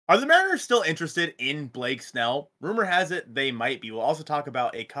Are the Mariners still interested in Blake Snell? Rumor has it they might be. We'll also talk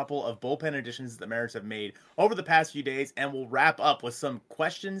about a couple of bullpen additions the Mariners have made over the past few days, and we'll wrap up with some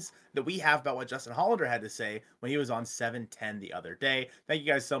questions that we have about what Justin Hollander had to say when he was on 710 the other day. Thank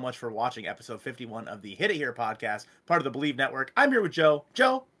you guys so much for watching episode 51 of the Hit It Here podcast, part of the Believe Network. I'm here with Joe.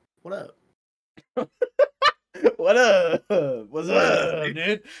 Joe, what up? What up? What's up,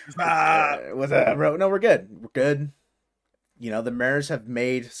 dude? What's up, bro? No, we're good. We're good. You know, the Mariners have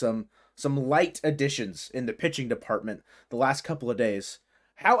made some light additions in the pitching department the last couple of days.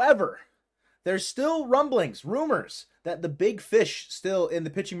 However, there's still rumblings, rumors that the big fish still in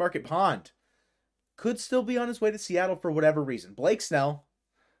the pitching market pond could still be on his way to Seattle for whatever reason. Blake Snell,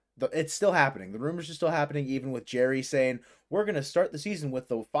 it's still happening. The rumors are still happening, even with Jerry saying we're going to start the season with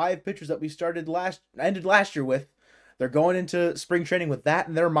the 5 pitchers that we ended last year with. They're going into spring training with that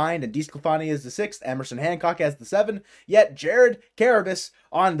in their mind, and DeSclafani is the 6th, Emerson Hancock as the 7th. Yet Jared Carabas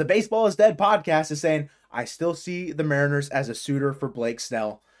on the Baseball is Dead podcast is saying, I still see the Mariners as a suitor for Blake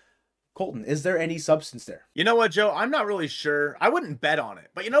Snell. Colton, is there any substance there? You know what, Joe? I'm not really sure. I wouldn't bet on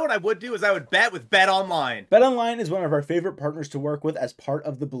it. But you know what I would do is I would bet with Bet Online. Bet Online is one of our favorite partners to work with as part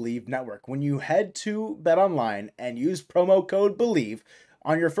of the Believe Network. When you head to Bet Online and use promo code BELIEVE,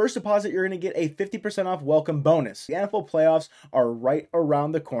 on your first deposit, you're going to get a 50% off welcome bonus. The NFL playoffs are right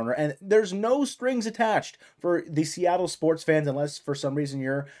around the corner, and there's no strings attached for the Seattle sports fans, unless for some reason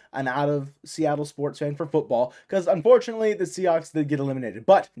you're an out-of-Seattle sports fan for football, because unfortunately, the Seahawks did get eliminated.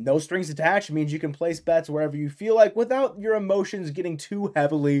 But no strings attached means you can place bets wherever you feel like without your emotions getting too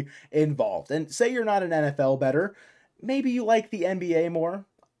heavily involved. And say you're not an NFL bettor, maybe you like the NBA more.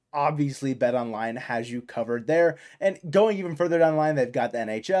 Obviously, BetOnline has you covered there. And going even further down the line, they've got the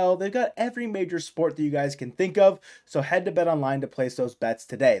NHL. They've got every major sport that you guys can think of. So head to BetOnline to place those bets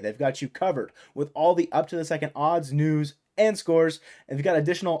today. They've got you covered with all the up-to-the-second odds, news, and scores. And they've got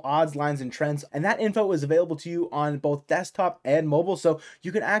additional odds, lines, and trends. And that info is available to you on both desktop and mobile. So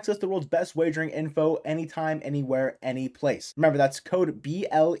you can access the world's best wagering info anytime, anywhere, any place. Remember, that's code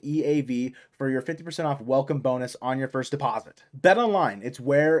BLEAV for your 50% off welcome bonus on your first deposit. Bet Online, it's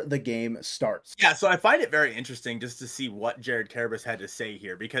where the game starts. Yeah, so I find it very interesting just to see what Jared Carabas had to say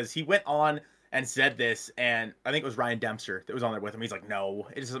here, because he went on and said this, and I think it was Ryan Dempster that was on there with him. He's like, no,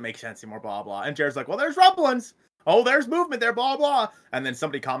 it doesn't make sense anymore, blah, blah. And Jared's like, well, there's rumblings. Oh, there's movement there, blah, blah. And then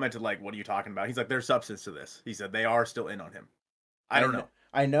somebody commented like, what are you talking about? He's like, there's substance to this. He said they are still in on him. I don't know.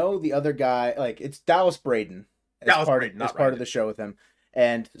 I know the other guy, like, it's Dallas Braden. As part of the show with him.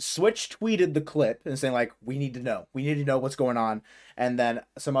 And Switch tweeted the clip and saying, like, we need to know. We need to know what's going on. And then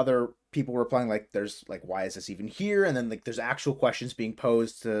some other people were replying, like, there's, like, why is this even here? And then, like, there's actual questions being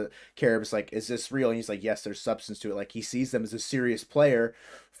posed to Carabas, like, is this real? And he's like, yes, there's substance to it. Like, he sees them as a serious player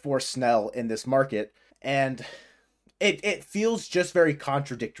for Snell in this market. And it feels just very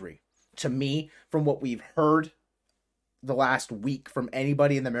contradictory to me from what we've heard the last week from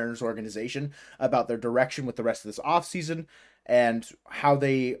anybody in the Mariners organization about their direction with the rest of this offseason and how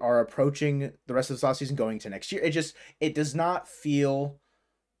they are approaching the rest of this offseason going to next year. It does not feel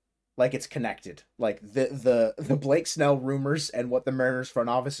like it's connected. Like the Blake Snell rumors and what the Mariners front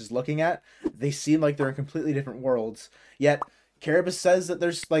office is looking at, they seem like they're in completely different worlds. Yet Carabas says that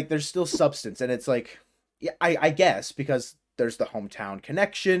there's still substance, and it's like, yeah, I guess because there's the hometown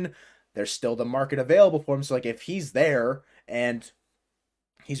connection. There's still the market available for him. So, like, if he's there and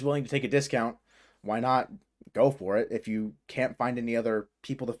he's willing to take a discount, why not go for it if you can't find any other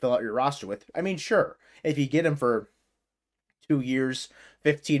people to fill out your roster with? I mean, sure, if you get him for 2 years,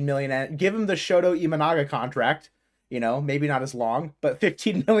 $15 million, and give him the Shoto Imanaga contract, you know, maybe not as long, but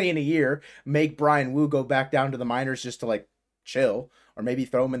 $15 million a year, make Brian Wu go back down to the minors just to, like, chill, or maybe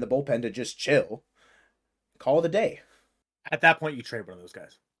throw him in the bullpen to just chill. Call it a day. At that point, you trade one of those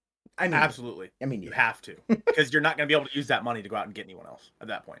guys. I mean, absolutely. I mean, you have to, because you're not going to be able to use that money to go out and get anyone else at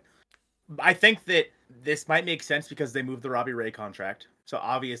that point. I think that this might make sense because they moved the Robbie Ray contract. So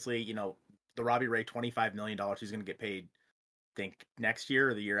obviously, you know, the Robbie Ray $25 million he's going to get paid, I think, next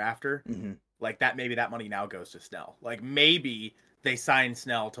year or the year after. Mm-hmm. Like that, maybe that money now goes to Snell. Like maybe they sign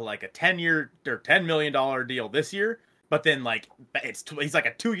Snell to like a 10-year or $10 million deal this year. But then, like, he's like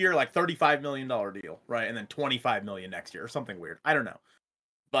a 2-year, like $35 million deal, right? And then $25 million next year or something weird. I don't know.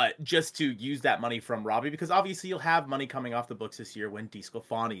 But just to use that money from Robbie, because obviously you'll have money coming off the books this year when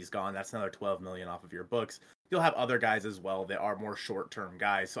DeSclafani's gone. That's another $12 million off of your books. You'll have other guys as well that are more short-term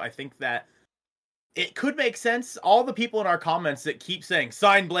guys. So I think that it could make sense. All the people in our comments that keep saying,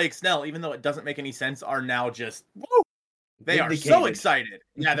 sign Blake Snell, even though it doesn't make any sense, are now just, woo! They vindicated. Are so excited.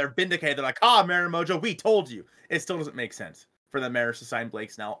 Yeah, they're vindicated. They're like, Mariner Mojo, we told you. It still doesn't make sense for the Mariners to sign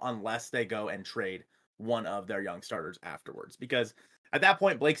Blake Snell unless they go and trade one of their young starters afterwards. Because At that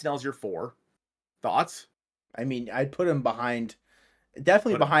point, Blake Snell's your 4. Thoughts? I mean, I'd put him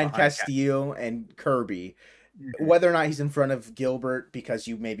definitely behind Castillo and Kirby. Mm-hmm. Whether or not he's in front of Gilbert because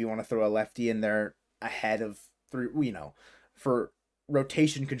you maybe want to throw a lefty in there ahead of 3, for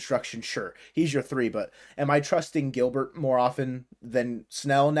rotation construction, sure, he's your 3. But am I trusting Gilbert more often than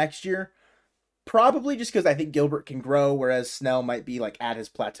Snell next year? Probably, just because I think Gilbert can grow, whereas Snell might be like at his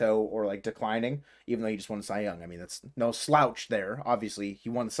plateau or like declining, even though he just won the Cy Young. I mean, that's no slouch there. Obviously, he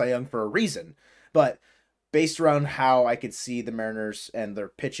won the Cy Young for a reason. But based around how I could see the Mariners and their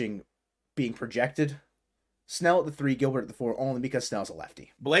pitching being projected, Snell at the 3, Gilbert at the 4, only because Snell's a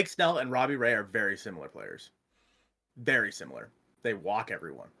lefty. Blake Snell and Robbie Ray are very similar players. Very similar. They walk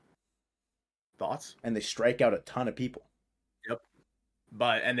everyone. Thoughts? And they strike out a ton of people. Yep.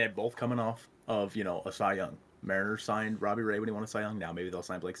 And they're both coming off of, a Cy Young. Mariners signed Robbie Ray when he won a Cy Young. Now maybe they'll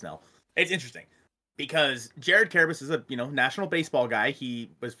sign Blake Snell. It's interesting because Jared Carabas is a, national baseball guy.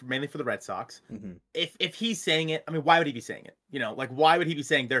 He was mainly for the Red Sox. Mm-hmm. If he's saying it, I mean, why would he be saying it? Why would he be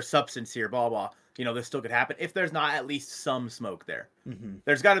saying there's substance here, blah, blah, this still could happen if there's not at least some smoke there. Mm-hmm.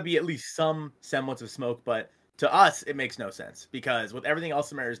 There's got to be at least some semblance of smoke, but to us, it makes no sense because with everything else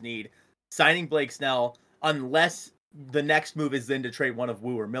the Mariners need, signing Blake Snell, unless the next move is then to trade one of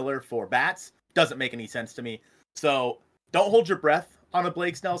Wu or Miller for bats, doesn't make any sense to me. So don't hold your breath on a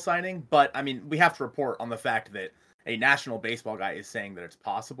Blake Snell signing, but I mean, we have to report on the fact that a national baseball guy is saying that it's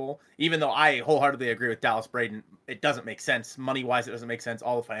possible, even though I wholeheartedly agree with Dallas Braden. It doesn't make sense. Money-wise, it doesn't make sense.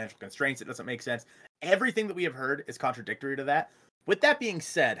 All the financial constraints, it doesn't make sense. Everything that we have heard is contradictory to that. With that being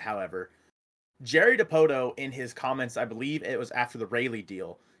said, however, Jerry Dipoto, in his comments, I believe it was after the Rayleigh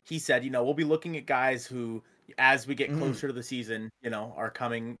deal, he said, we'll be looking at guys who, as we get closer to the season, are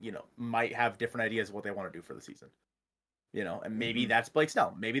coming, might have different ideas of what they want to do for the season. And maybe that's Blake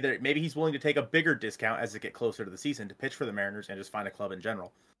Snell. Maybe he's willing to take a bigger discount as they get closer to the season to pitch for the Mariners and just find a club in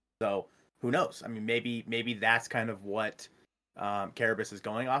general. So who knows? I mean, maybe that's kind of what Carabas is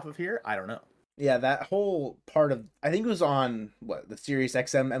going off of here. I don't know. Yeah, that whole part of, I think it was on the Sirius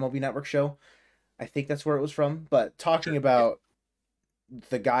XM MLB Network show. I think that's where it was from. But talking about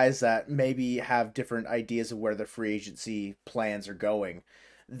the guys that maybe have different ideas of where their free agency plans are going,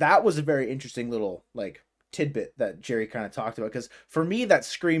 that was a very interesting little tidbit that Jerry kind of talked about, because for me that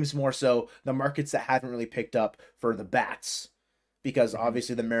screams more so the markets that haven't really picked up for the bats, because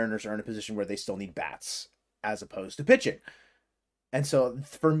obviously the Mariners are in a position where they still need bats as opposed to pitching. And so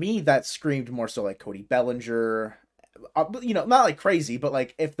for me that screamed more so like Cody Bellinger, not like crazy,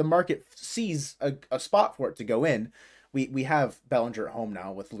 but if the market sees a spot for it to go in, we have Bellinger at home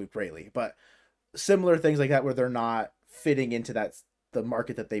now with Luke Rayleigh, but similar things like that where they're not fitting into the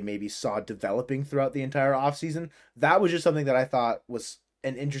market that they maybe saw developing throughout the entire offseason. That was just something that I thought was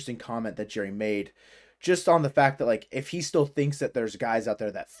an interesting comment that Jerry made, just on the fact that if he still thinks that there's guys out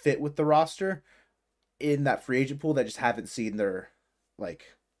there that fit with the roster in that free agent pool that just haven't seen their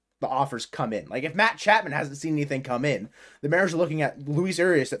the offers come in. If Matt Chapman hasn't seen anything come in, the Mariners are looking at Luis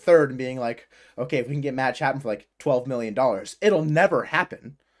Urias at 3rd and being okay, if we can get Matt Chapman for $12 million, it'll never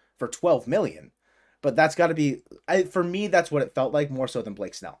happen for $12 million. But that's got to be, for me, that's what it felt like more so than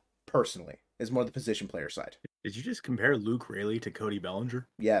Blake Snell, personally, is more the position player side. Did you just compare Luke Rayleigh to Cody Bellinger?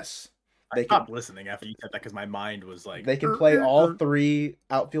 Yes. I stopped listening after you said that because my mind was they can play all 3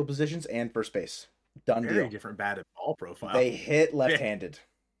 outfield positions and first base. Done deal. Very different bat and ball profile. They hit left-handed.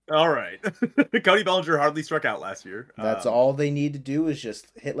 All right. Cody Bellinger hardly struck out last year. That's all they need to do is just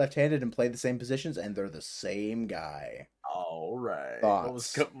hit left-handed and play the same positions, and they're the same guy. All right.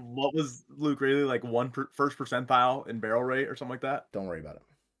 Thoughts? What was Luke Rayleigh first percentile in barrel rate or something like that? Don't worry about it.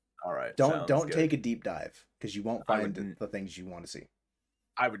 All right. Don't take a deep dive because you won't find the things you want to see.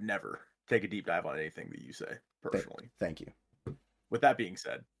 I would never take a deep dive on anything that you say, personally. Thank you. With that being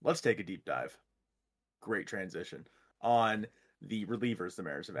said, let's take a deep dive. Great transition on the relievers the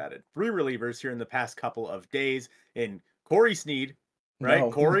Mariners have added. 3 relievers here in the past couple of days in Corey Sneed, right?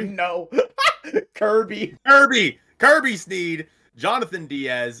 No. Corey? No. Kirby Sneed, Jonathan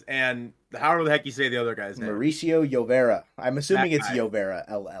Diaz, and however the heck you say the other guy's name. Mauricio Llovera. I'm assuming it's Llovera,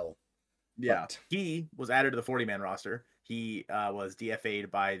 LL. Yeah. But he was added to the 40-man roster. He was DFA'd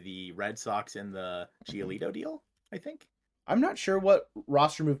by the Red Sox in the Giolito deal, I think. I'm not sure what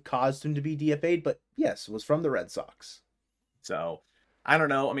roster move caused him to be DFA'd, but yes, it was from the Red Sox. So, I don't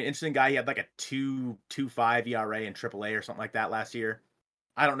know. I mean, interesting guy. He had a 2.25 ERA in AAA or something like that last year.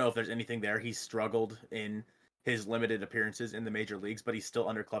 I don't know if there's anything there. He's struggled in his limited appearances in the major leagues, but he's still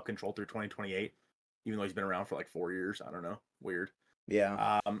under club control through 2028, even though he's been around for 4 years. I don't know. Weird.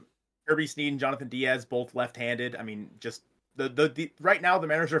 Yeah. Kirby Sneed and Jonathan Diaz, both left-handed. I mean, just the right now, the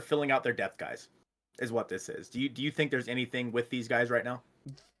Mariners are filling out their depth guys. is what this is. Do you think there's anything with these guys right now?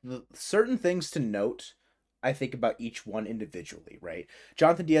 Certain things to note, I think, about each one individually, right?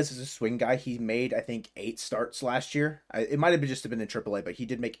 Jonathan Diaz is a swing guy. He made, I think, 8 starts last year. It might have just been in AAA, but he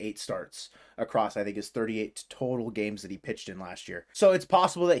did make 8 starts across, I think, his 38 total games that he pitched in last year. So it's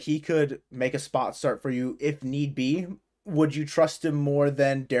possible that he could make a spot start for you if need be. Would you trust him more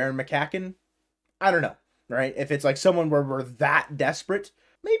than Darren McCacken? I don't know, right? If it's like someone where we're that desperate,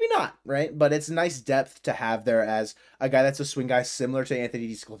 maybe not, right? But it's nice depth to have there as a guy that's a swing guy similar to Anthony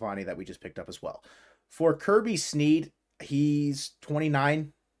DeSclafani that we just picked up as well. For Kirby Snead, he's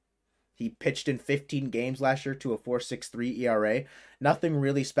 29. He pitched in 15 games last year to a 4.63 ERA. Nothing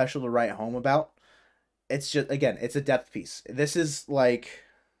really special to write home about. It's just, again, it's a depth piece. This is like,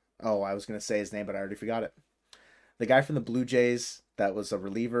 oh, I was going to say his name, but I already forgot it. The guy from the Blue Jays that was a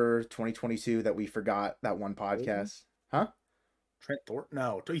reliever 2022 that we forgot that one podcast. Huh? Trent Thornton?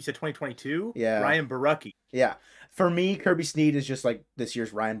 No, you said 2022? Yeah. Ryan Barucki. Yeah. For me, Kirby Snead is just like this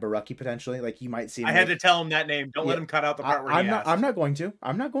year's Ryan Barucki potentially. Like you might see him. I had to tell him that name. Don't let him cut out the part where I'm not going to.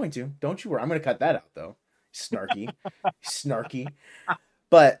 I'm not going to. Don't you worry. I'm going to cut that out though. Snarky. Snarky.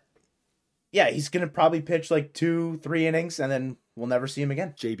 But yeah, he's going to probably pitch like 2-3 innings and then we'll never see him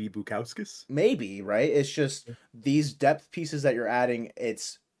again. JB Bukowskis? Maybe, right? It's just these depth pieces that you're adding,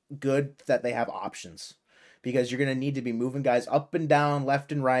 it's good that they have options. Because you're going to need to be moving guys up and down,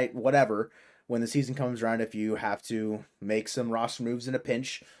 left and right, whatever, when the season comes around if you have to make some roster moves in a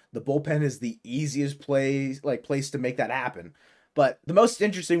pinch. The bullpen is the easiest place to make that happen. But the most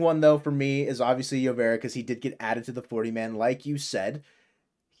interesting one, though, for me is obviously Llovera because he did get added to the 40-man, like you said.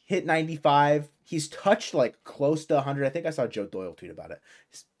 Hit 95. He's touched like close to 100. I think I saw Joe Doyle tweet about it.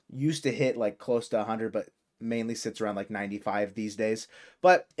 He's used to hit like close to 100, but mainly sits around like 95 these days.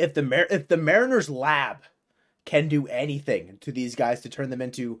 But if the Mariners lab can do anything to these guys to turn them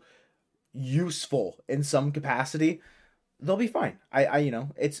into useful in some capacity, they'll be fine.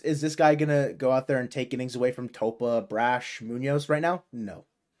 Is this guy gonna go out there and take innings away from Topa, Brash, Munoz right now? No.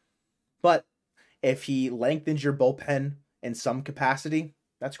 But if he lengthens your bullpen in some capacity,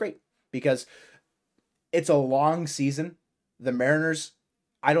 that's great because it's a long season. The Mariners,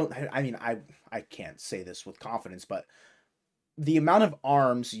 I can't say this with confidence, but the amount of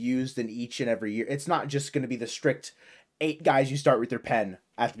arms used in each and every year, it's not just going to be the strict 8 guys you start with your pen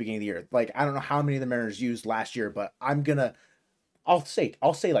at the beginning of the year. Like, I don't know how many of the Mariners used last year, but I'll say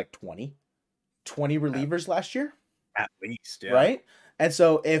like 20 relievers last year. At least, yeah. Right? And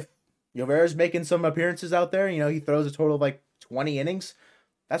so if Llovera's making some appearances out there, he throws a total of like 20 innings,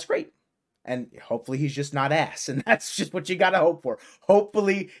 that's great. And hopefully he's just not ass. And that's just what you got to hope for.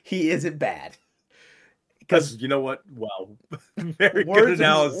 Hopefully he isn't bad. Because you know what? Wow. Very good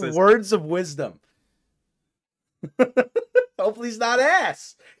analysis. Words of wisdom. Hopefully he's not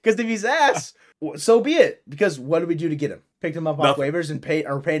ass. Because if he's ass, so be it. Because what did we do to get him? Picked him up off waivers and paid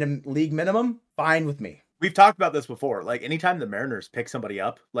him league minimum? Fine with me. We've talked about this before. Like anytime the Mariners pick somebody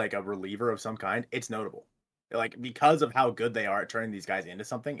up, like a reliever of some kind, it's notable. Like because of how good they are at turning these guys into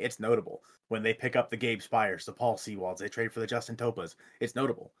something, it's notable. When they pick up the Gabe Spires, the Paul Sewalds, they trade for the Justin Topas, it's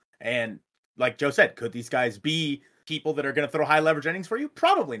notable. And like Joe said, could these guys be people that are going to throw high leverage innings for you?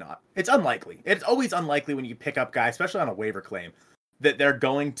 Probably not. It's unlikely. It's always unlikely when you pick up guys, especially on a waiver claim, that they're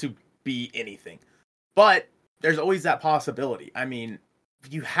going to be anything. But there's always that possibility. I mean,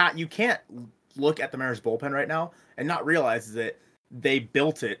 you can't look at the Mariners bullpen right now and not realize that they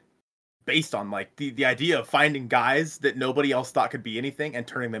built it based on like the idea of finding guys that nobody else thought could be anything and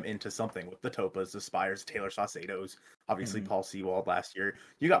turning them into something with the Topas, the Spires, Taylor Saucedos, obviously Paul Sewald last year.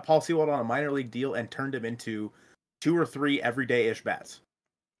 You got Paul Sewald on a minor league deal and turned him into 2 or 3 everyday-ish bats.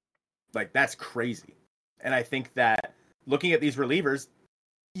 Like that's crazy. And I think that looking at these relievers,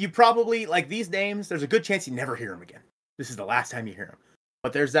 you probably like these names, there's a good chance you never hear them again. This is the last time you hear them.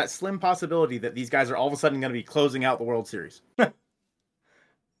 But there's that slim possibility that these guys are all of a sudden going to be closing out the World Series.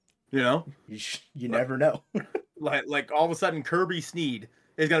 You never know. like all of a sudden Kirby Snead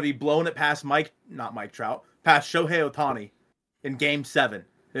is going to be blowing it past not Mike Trout, past Shohei Ohtani in Game 7.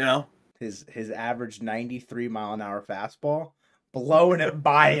 His average 93 mile an hour fastball, blowing it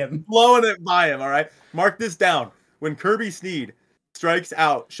by him. All right? Mark this down. When Kirby Snead strikes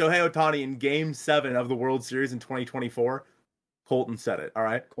out Shohei Ohtani in Game 7 of the World Series in 2024, Colton said it, all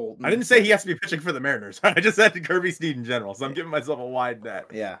right? I didn't say he has to be pitching for the Mariners. I just said to Kirby Snead in general, so I'm giving myself a wide net.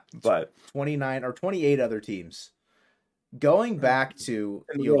 Yeah. But 29 or 28 other teams. Going back to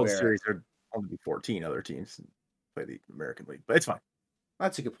in the World Series, there'd only be 14 other teams play the American League, but it's fine.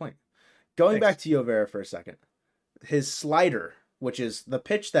 That's a good point. Going back to Llovera for a second. His slider, which is the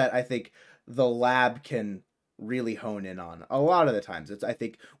pitch that I think the lab can really hone in on a lot of the times. I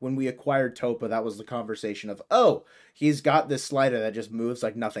think when we acquired Topa, that was the conversation of, oh, he's got this slider that just moves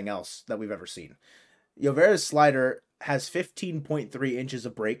like nothing else that we've ever seen. Llovera's slider has 15.3 inches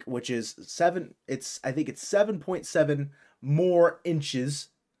of break, which is I think it's 7.7 more inches.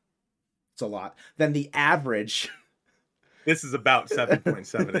 It's a lot than the average. This is about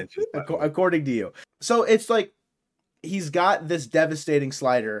 7.7 inches. According to you. So it's like, he's got this devastating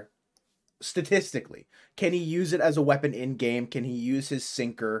slider statistically. Can he use it as a weapon in game? Can he use his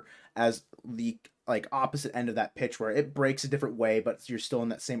sinker as the like opposite end of that pitch where it breaks a different way, but you're still in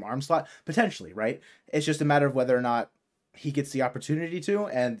that same arm slot? Potentially, right? It's just a matter of whether or not he gets the opportunity to,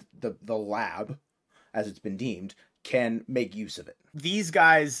 and the lab, as it's been deemed, can make use of it. These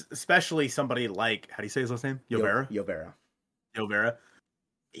guys, especially somebody like, how do you say his last name? Llovera.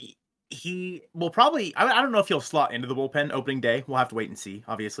 He will probably, I don't know if he'll slot into the bullpen opening day. We'll have to wait and see,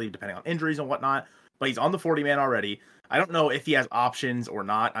 obviously, depending on injuries and whatnot. But he's on the 40-man already. I don't know if he has options or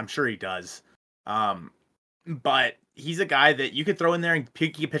not. I'm sure he does. But he's a guy that you could throw in there and he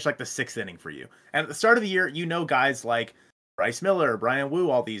could pitch like the 6th inning for you. And at the start of the year, guys like Bryce Miller, Brian Wu,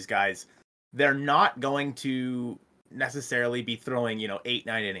 all these guys, they're not going to necessarily be throwing, 8-9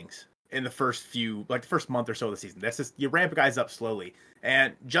 innings in the first the first month or so of the season. That's just, you ramp guys up slowly.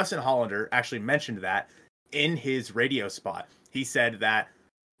 And Justin Hollander actually mentioned that in his radio spot. He said that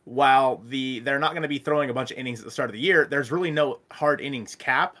while they're not going to be throwing a bunch of innings at the start of the year, there's really no hard innings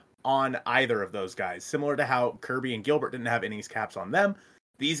cap on either of those guys. Similar to how Kirby and Gilbert didn't have innings caps on them,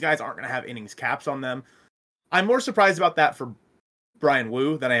 these guys aren't going to have innings caps on them. I'm more surprised about that for Brian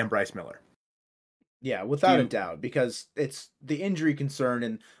Wu than I am Bryce Miller. Yeah, without a doubt, because it's the injury concern,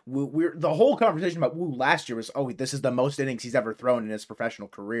 and we're the whole conversation about Wu last year was, oh, this is the most innings he's ever thrown in his professional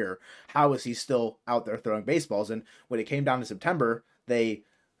career. How is he still out there throwing baseballs? And when it came down to September, I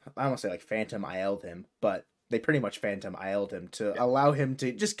don't want to say like phantom IL'd him, but they pretty much phantom IL'd him to allow him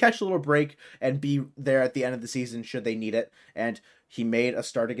to just catch a little break and be there at the end of the season should they need it. And he made a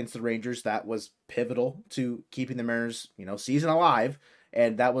start against the Rangers that was pivotal to keeping the Mariners, season alive,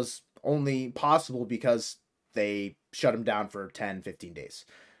 and that was only possible because they shut him down for 10, 15 days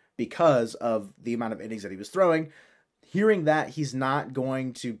because of the amount of innings that he was throwing. Hearing that he's not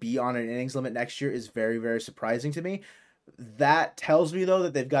going to be on an innings limit next year is very, very surprising to me. That tells me, though,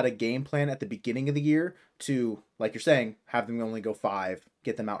 that they've got a game plan at the beginning of the year to, like you're saying, have them only go 5,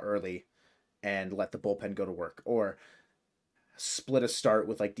 get them out early, and let the bullpen go to work. Or split a start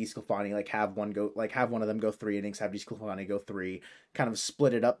with like DeSclafani, have one of them go 3 innings, have DeSclafani go 3, kind of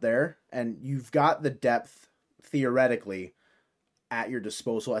split it up there, and you've got the depth theoretically at your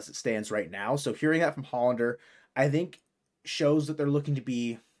disposal as it stands right now. So hearing that from Hollander, I think shows that they're looking to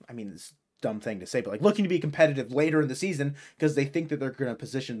be, it's a dumb thing to say, but looking to be competitive later in the season because they think that they're going to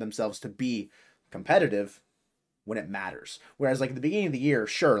position themselves to be competitive when it matters. Whereas at the beginning of the year,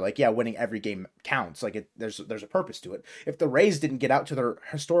 sure, winning every game counts. There's a purpose to it. If the Rays didn't get out to their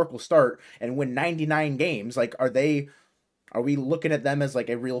historical start and win 99 games, are we looking at them as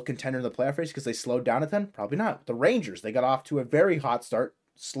a real contender in the playoff race because they slowed down at them? Probably not. The Rangers, they got off to a very hot start,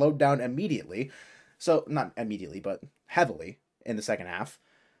 slowed down immediately. So not immediately, but heavily in the second half.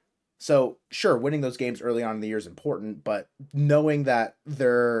 So sure, winning those games early on in the year is important, but knowing that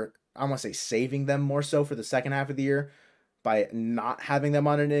I want to say saving them more so for the second half of the year by not having them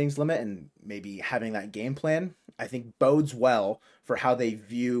on an innings limit and maybe having that game plan, I think bodes well for how they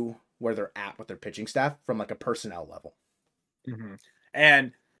view where they're at with their pitching staff from a personnel level. Mm-hmm.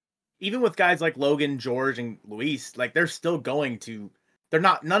 And even with guys like Logan, George, and Luis, they're still going to,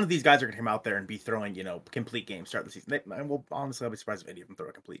 none of these guys are going to come out there and be throwing, complete games start the season. Honestly, I'll be surprised if any of them throw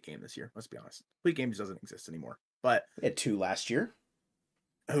a complete game this year. Let's be honest. Complete games doesn't exist anymore. But he had 2 last year.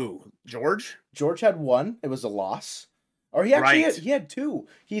 Who? George? George had 1. It was a loss. Or he actually had 2.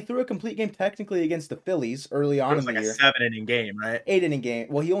 He threw a complete game technically against the Phillies early on in the year. It was a 7-inning game, right? 8-inning game.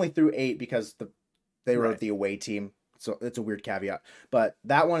 Well, he only threw 8 because they were the away team. So it's a weird caveat. But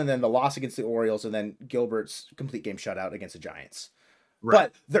that one, and then the loss against the Orioles, and then Gilbert's complete game shutout against the Giants. Right.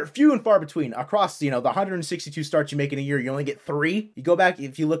 But they're few and far between. Across, the 162 starts you make in a year, you only get 3. You go back,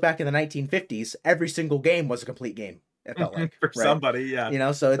 if you look back in the 1950s, every single game was a complete game. It felt like for somebody,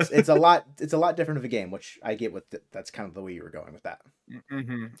 yeah. So it's a lot different of a game, which I get with that's kind of the way you were going with that.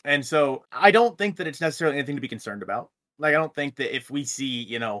 Mm-hmm. And so I don't think that it's necessarily anything to be concerned about. I don't think that if we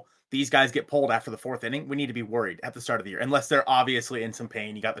see, these guys get pulled after the 4th inning, we need to be worried at the start of the year, unless they're obviously in some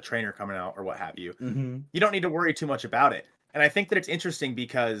pain. You got the trainer coming out or what have you. Mm-hmm. You don't need to worry too much about it. And I think that it's interesting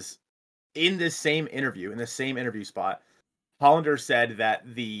because in this same interview spot, Hollander said that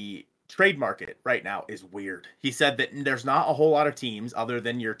the trade market right now is weird. He said that there's not a whole lot of teams other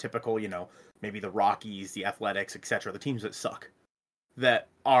than your typical, maybe the Rockies, the Athletics, etc., the teams that suck, that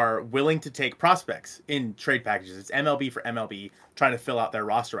are willing to take prospects in trade packages. It's MLB for MLB trying to fill out their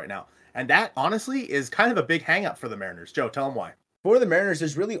roster right now. And that, honestly, is kind of a big hang-up for the Mariners. Joe, tell them why. For the Mariners,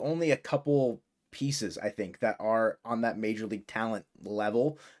 there's really only a couple pieces, I think, that are on that major league talent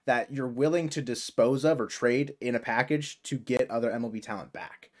level that you're willing to dispose of or trade in a package to get other MLB talent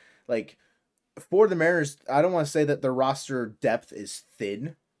back. Like, for the Mariners, I don't want to say that their roster depth is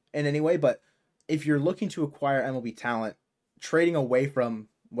thin in any way, but if you're looking to acquire MLB talent, trading away from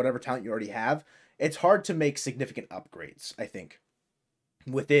whatever talent you already have, it's hard to make significant upgrades, I think,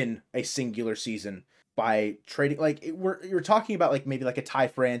 within a singular season by trading. Like, you're talking about like maybe like a Ty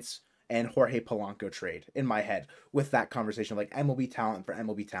France and Jorge Polanco trade in my head with that conversation of like MLB talent for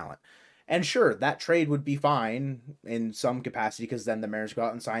MLB talent. And sure, that trade would be fine in some capacity because then the Mariners go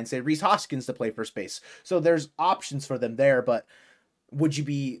out and sign, say, Rhys Hoskins to play first base. So there's options for them there, but would you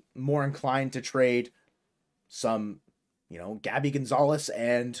be more inclined to trade some, Gabby Gonzalez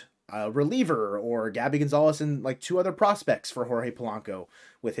and a reliever, or Gabby Gonzalez and like two other prospects for Jorge Polanco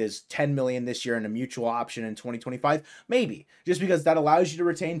with his $10 million this year and a mutual option in 2025? Maybe, just because that allows you to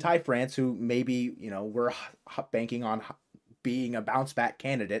retain Ty France, who maybe, we're banking on being a bounce back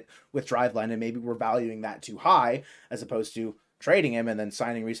candidate with Driveline, and maybe we're valuing that too high as opposed to trading him and then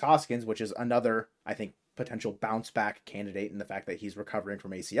signing Rhys Hoskins, which is another, I think, potential bounce back candidate in the fact that he's recovering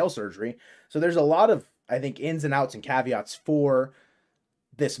from ACL surgery. So there's a lot of, I think, ins and outs and caveats for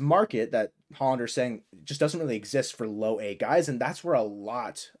this market that Hollander's saying just doesn't really exist for low A guys. And that's where a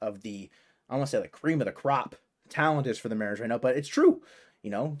lot of the, I want to say, the cream of the crop talent is for the Mariners right now, but it's true.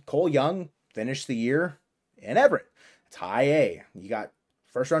 Cole Young finished the year in Everett. It's high A. You got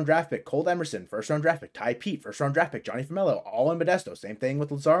first round draft pick Colt Emerson, first round draft pick Ty Pete, first round draft pick Johnny Famelo, all in Modesto. Same thing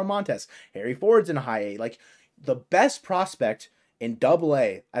with Lazaro Montes. Harry Ford's in a high A. Like, the best prospect in Double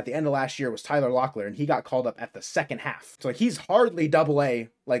A at the end of last year was Tyler Locklear, and he got called up at the second half. So like, he's hardly Double A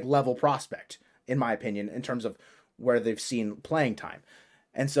like level prospect, in my opinion, in terms of where they've seen playing time.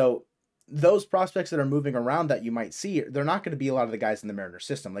 And so those prospects that are moving around that you might see, they're not going to be a lot of the guys in the Mariners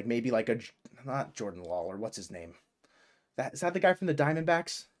system. Like maybe like not Jordan Lawler, what's his name? Is that the guy from the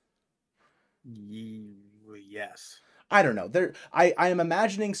Diamondbacks? Yes. I don't know. I am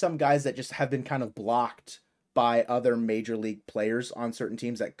imagining some guys that just have been kind of blocked by other major league players on certain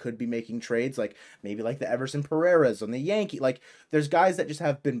teams that could be making trades, like maybe like the Everson Pereiras on the Yankee. Like, there's guys that just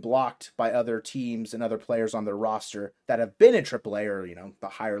have been blocked by other teams and other players on their roster that have been in AAA or, the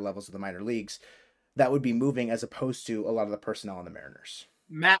higher levels of the minor leagues that would be moving, as opposed to a lot of the personnel on the Mariners.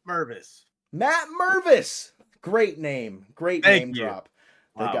 Matt Mervis. Great name. Great Thank name you. drop.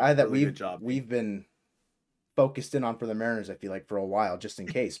 The Wow, guy that really we've been focused in on for the Mariners, I feel like, for a while, just in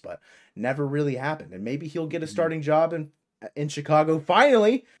case, but never really happened. And maybe he'll get a starting job in Chicago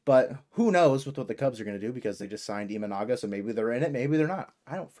finally, but who knows with what the Cubs are going to do, because they just signed Imanaga, so maybe they're in it, maybe they're not.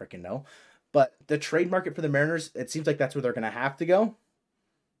 I don't freaking know. But the trade market for the Mariners, it seems like that's where they're going to have to go.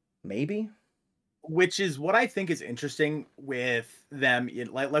 Maybe. Which is what I think is interesting with them,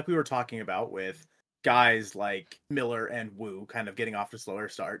 like we were talking about with guys like Miller and Wu kind of getting off to slower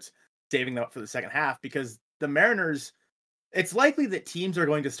starts, saving them up for the second half, because the Mariners, it's likely that teams are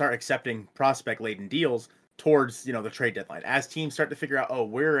going to start accepting prospect-laden deals towards, the trade deadline, as teams start to figure out, oh,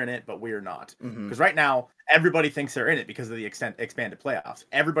 we're in it, but we're not. Because right now, everybody thinks they're in it because of the expanded playoffs.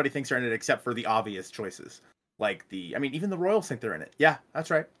 Everybody thinks they're in it except for the obvious choices. Like even the Royals think they're in it. Yeah,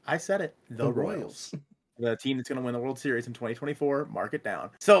 that's right. I said it. The Royals. The team that's going to win the World Series in 2024, mark it down.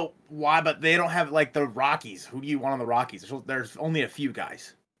 So why? But they don't have like the Rockies. Who do you want on the Rockies? There's only a few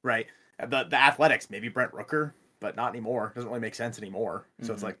guys, right? The Athletics, maybe Brent Rooker, but not anymore. Doesn't really make sense anymore.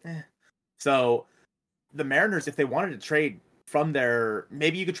 So it's like, So the Mariners, if they wanted to trade from their,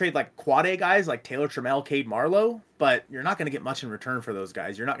 maybe you could trade like quad A guys like Taylor Trammell, Cade Marlowe, but you're not going to get much in return for those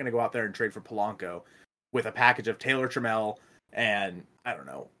guys. You're not going to go out there and trade for Polanco with a package of Taylor Trammell and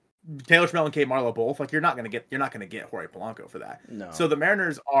Taylor Trammell and Cade Marlowe both. Like, you're not going to get Jorge Polanco for that. No. So the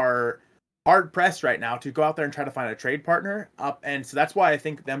Mariners are hard pressed right now to go out there and try to find a trade partner up. And so that's why I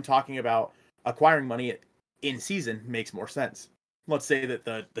think them talking about acquiring money in season makes more sense. Let's say that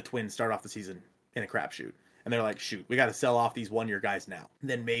the Twins start off the season in a crapshoot and they're like, shoot, we got to sell off these 1-year guys now.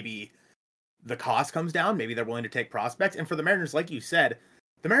 Then maybe the cost comes down. Maybe they're willing to take prospects. And for the Mariners, like you said,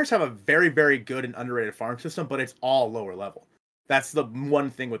 the Mariners have a very, very good and underrated farm system, but it's all lower level. That's the one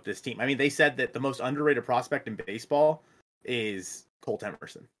thing with this team. I mean, they said that the most underrated prospect in baseball is Colt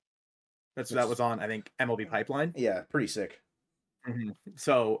Emerson. That was on, I think, MLB Pipeline. Yeah, pretty sick.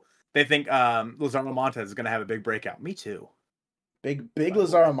 So they think Lazaro Montes is going to have a big breakout. Me too. Big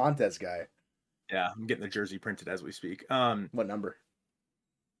Lazaro Montes guy. Yeah, I'm getting the jersey printed as we speak. What number?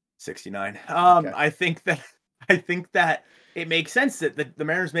 69. Okay. I think that it makes sense that the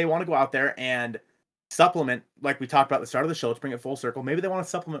Mariners may want to go out there and supplement, like we talked about at the start of the show, to bring it full circle. Maybe they want to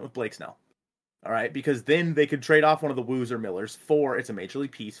supplement with Blake Snell. All right, because then they could trade off one of the Woos or Millers for a major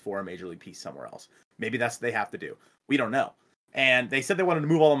league piece somewhere else. Maybe that's what they have to do. We don't know. And they said they wanted to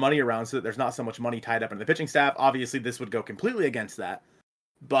move all the money around so that there's not so much money tied up in the pitching staff. Obviously, this would go completely against that.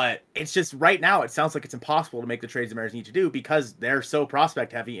 But it's just right now, it sounds like it's impossible to make the trades the Mariners need to do because they're so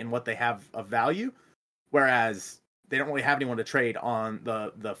prospect heavy in what they have of value. Whereas they don't really have anyone to trade on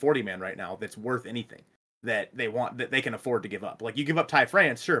the 40 man right now that's worth anything that they want, that they can afford to give up. Like, you give up Ty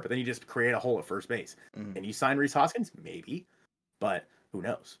France, sure, but then you just create a hole at first base. And you sign Rhys Hoskins? Maybe. But who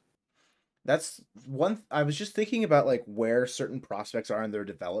knows? That's one. I was just thinking about like where certain prospects are in their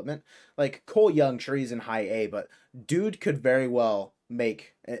development. Like Cole Young, sure, he's in high A, but dude could very well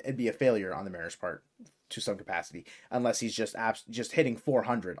make it be a failure on the Mariners' part to some capacity, unless he's just hitting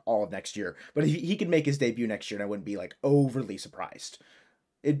 400 all of next year. But he could make his debut next year, and I wouldn't be like overly surprised.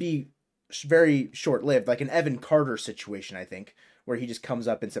 It'd be very short lived, like an Evan Carter situation, I think, where he just comes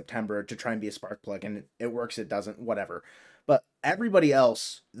up in September to try and be a spark plug, and it works, it doesn't, whatever. But everybody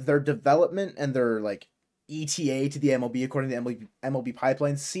else, their development and their like ETA to the MLB, according to the MLB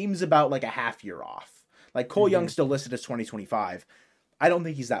pipeline, seems about like a half year off. Like Cole Young's still listed as 2025. I don't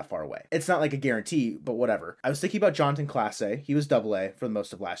think he's that far away. It's not like a guarantee, but whatever. I was thinking about Jonathan Clase. He was AA for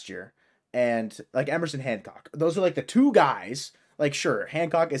most of last year. And like Emerson Hancock. Those are like the two guys. Like, sure,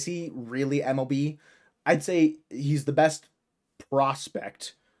 Hancock, is he really MLB? I'd say he's the best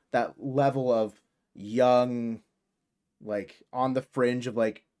prospect, that level of young, like on the fringe of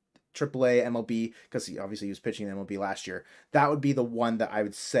like AAA MLB, because he was pitching in MLB last year. That would be the one that I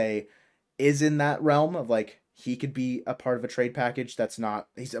would say is in that realm of like, he could be a part of a trade package. That's not,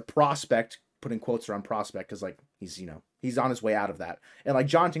 he's a prospect, putting quotes around prospect, because like he's on his way out of that. And like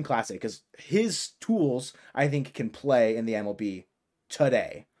Jonathan Clase, because his tools I think can play in the MLB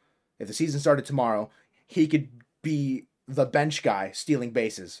today. If the season started tomorrow, he could be the bench guy stealing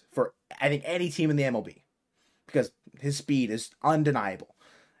bases for I think any team in the MLB, because his speed is undeniable.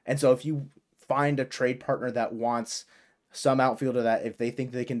 And so if you find a trade partner that wants some outfielder that if they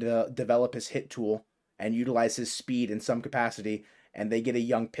think they can develop his hit tool and utilize his speed in some capacity, and they get a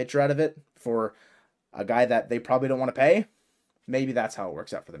young pitcher out of it for a guy that they probably don't want to pay, maybe that's how it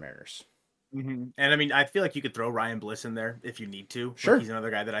works out for the Mariners. Mm-hmm. And I mean, I feel like you could throw Ryan Bliss in there if you need to. Sure. Like, he's another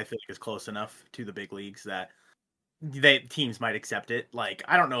guy that I feel like is close enough to the big leagues that teams might accept it. Like,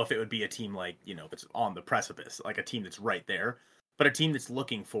 I don't know if it would be a team like, that's on the precipice, like a team that's right there, but a team that's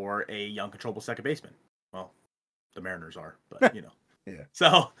looking for a young, controllable second baseman. Well, the Mariners are, but Yeah.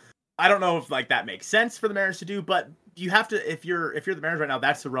 So I don't know if like that makes sense for the Mariners to do, but you have to, if you're the Mariners right now,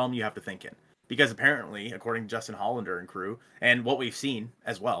 that's the realm you have to think in. Because apparently, according to Justin Hollander and crew, and what we've seen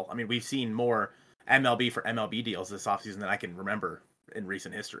as well, I mean, we've seen more MLB for MLB deals this offseason than I can remember in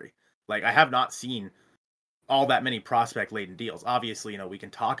recent history. Like, I have not seen all that many prospect-laden deals. Obviously, we can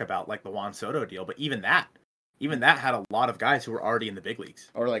talk about like the Juan Soto deal, but even that had a lot of guys who were already in the big leagues.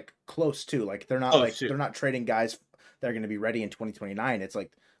 Or like close to, like they're not they're not trading guys that are going to be ready in 2029. It's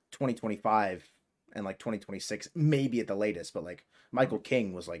like 2025 and like 2026, maybe at the latest. But like Michael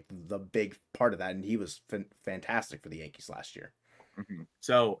King was like the big part of that, and he was fantastic for the Yankees last year. Mm-hmm.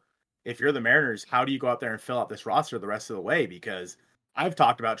 So if you're the Mariners, how do you go out there and fill out this roster the rest of the way? Because I've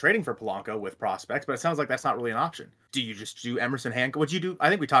talked about trading for Polanco with prospects, but it sounds like that's not really an option. Do you just do Emerson Hancock? Would you do? I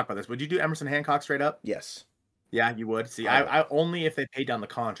think we talked about this. Would you do Emerson Hancock straight up? Yes. Yeah, you would. See, I only if they pay down the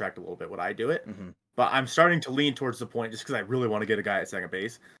contract a little bit would I do it. Mm-hmm. But I'm starting to lean towards the point, just because I really want to get a guy at second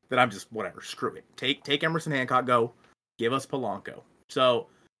base, that I'm just, whatever, screw it. Take Emerson Hancock, go. Give us Polanco. So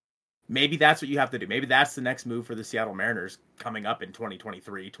maybe that's what you have to do. Maybe that's the next move for the Seattle Mariners coming up in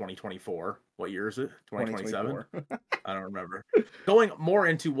 2023, 2024. What year is it? 2027? I don't remember. Going more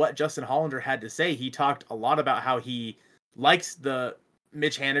into what Justin Hollander had to say, he talked a lot about how he likes the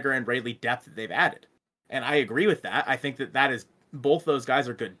Mitch Haniger and Rayleigh depth that they've added. And I agree with that. I think that is, both those guys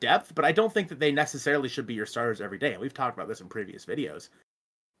are good depth, but I don't think that they necessarily should be your starters every day. And we've talked about this in previous videos.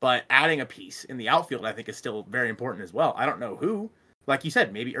 But adding a piece in the outfield, I think, is still very important as well. I don't know who. Like you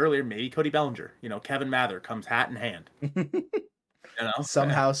said, maybe earlier, maybe Cody Bellinger. Kevin Mather comes hat in hand.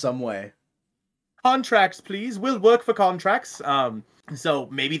 Somehow, some way. Contracts, please. We'll work for contracts. So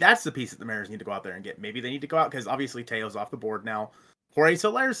maybe that's the piece that the Mariners need to go out there and get. Maybe they need to go out, because obviously Teo's off the board now. Jorge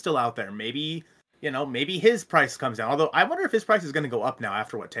Soler's still out there. Maybe his price comes down. Although I wonder if his price is going to go up now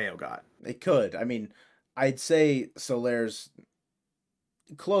after what Teo got. It could. I mean, I'd say Soler's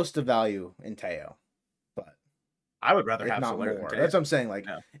close to value in Teo, but I would rather if have not Soler than more. Teo. That's what I'm saying. Like,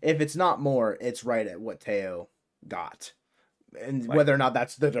 Yeah. if it's not more, it's right at what Teo got, and Like, whether or not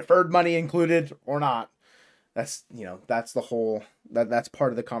that's the deferred money included or not, that's that's the whole that's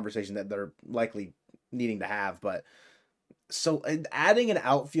part of the conversation that they're likely needing to have. But so adding an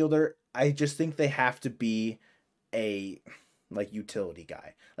outfielder, I just think they have to be a like utility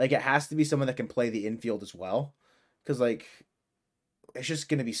guy. Like it has to be someone that can play the infield as well, because like it's just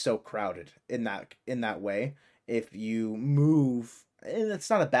going to be so crowded in that way. If you move, and it's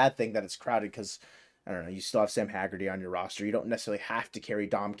not a bad thing that it's crowded because I don't know, you still have Sam Haggerty on your roster. You don't necessarily have to carry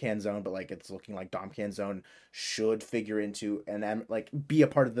Dom Canzone, but like it's looking like Dom Canzone should figure into and like be a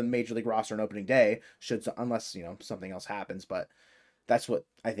part of the major league roster on opening day. Should unless something else happens, but that's what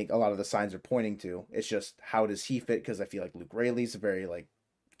I think a lot of the signs are pointing to. It's just how does he fit? Because I feel like Luke Raley's very like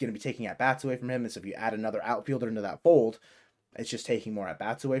going to be taking at bats away from him, and so if you add another outfielder into that fold, it's just taking more at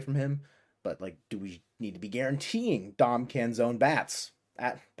bats away from him. But like, do we need to be guaranteeing Dom Canzone bats?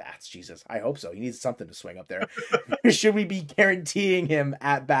 At bats, Jesus, I hope so. He needs something to swing up there. Should we be guaranteeing him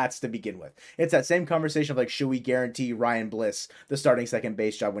at bats to begin with? It's that same conversation of like, should we guarantee Ryan Bliss the starting second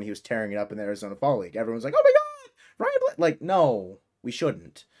base job when he was tearing it up in the Arizona Fall League? Everyone's like, oh my God, Ryan Bliss. Like, no, we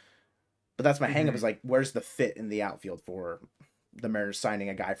shouldn't. But that's my hang-up is like, where's the fit in the outfield for the Mariners signing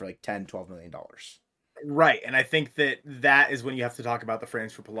a guy for like $10-12 million? Right, and I think that is when you have to talk about the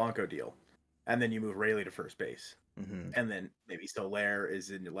Francisco Polanco deal, and then you move Raley to first base, and then maybe Soler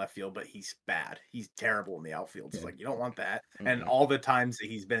is in the left field, but he's bad. He's terrible in the outfield. It's like you don't want that. And all the times that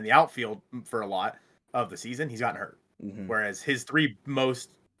he's been in the outfield for a lot of the season, he's gotten hurt. Whereas his 3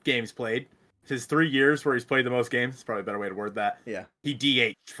 most games played, his 3 years where he's played the most games, is probably a better way to word that. Yeah, he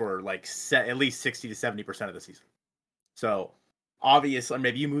DH'd for like at least 60 to 70% of the season. So obviously,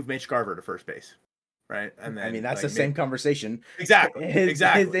 maybe you move Mitch Garver to first base. Right. And then, I mean, that's like, the same conversation. Exactly. His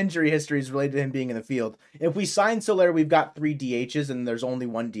injury history is related to him being in the field. If we sign Soler, we've got 3 DHs and there's only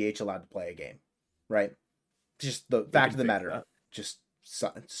 1 DH allowed to play a game. Right. Just the fact of the matter. That. Just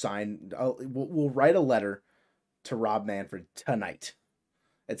sign. We'll write a letter to Rob Manfred tonight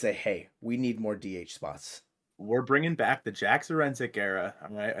and say, hey, we need more DH spots. We're bringing back the Jack Zarenzik era.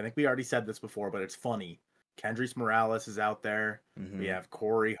 All right. I think we already said this before, but it's funny. Kendrys Morales is out there. We have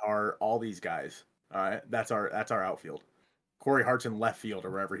Corey Hart, all these guys. All right, that's our outfield. Corey Hart's in left field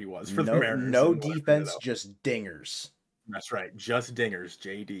or wherever he was for the Mariners. No defense, just dingers. That's right, just dingers.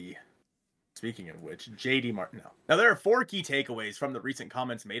 JD. Speaking of which, JD Martindale. Now there are 4 key takeaways from the recent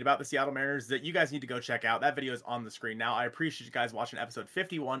comments made about the Seattle Mariners that you guys need to go check out. That video is on the screen now. I appreciate you guys watching episode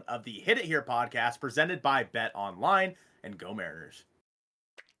 51 of the Hit It Here podcast presented by Bet Online, and go Mariners.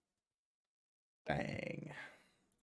 Bang.